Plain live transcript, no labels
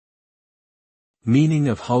Meaning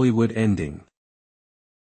of Hollywood ending.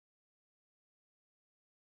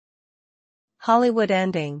 Hollywood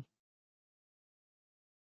ending.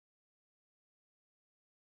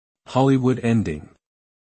 Hollywood ending.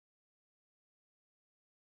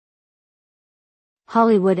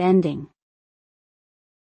 Hollywood ending.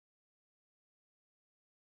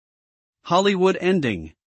 Hollywood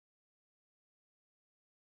ending.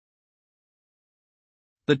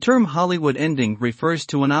 The term Hollywood ending refers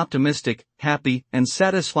to an optimistic, happy, and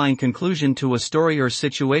satisfying conclusion to a story or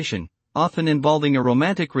situation, often involving a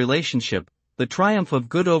romantic relationship, the triumph of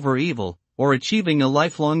good over evil, or achieving a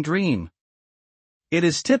lifelong dream. It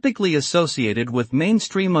is typically associated with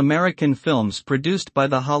mainstream American films produced by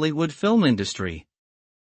the Hollywood film industry.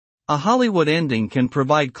 A Hollywood ending can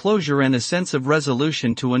provide closure and a sense of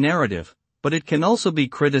resolution to a narrative, but it can also be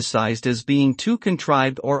criticized as being too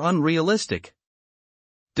contrived or unrealistic.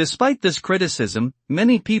 Despite this criticism,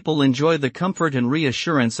 many people enjoy the comfort and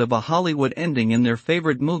reassurance of a Hollywood ending in their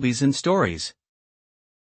favorite movies and stories.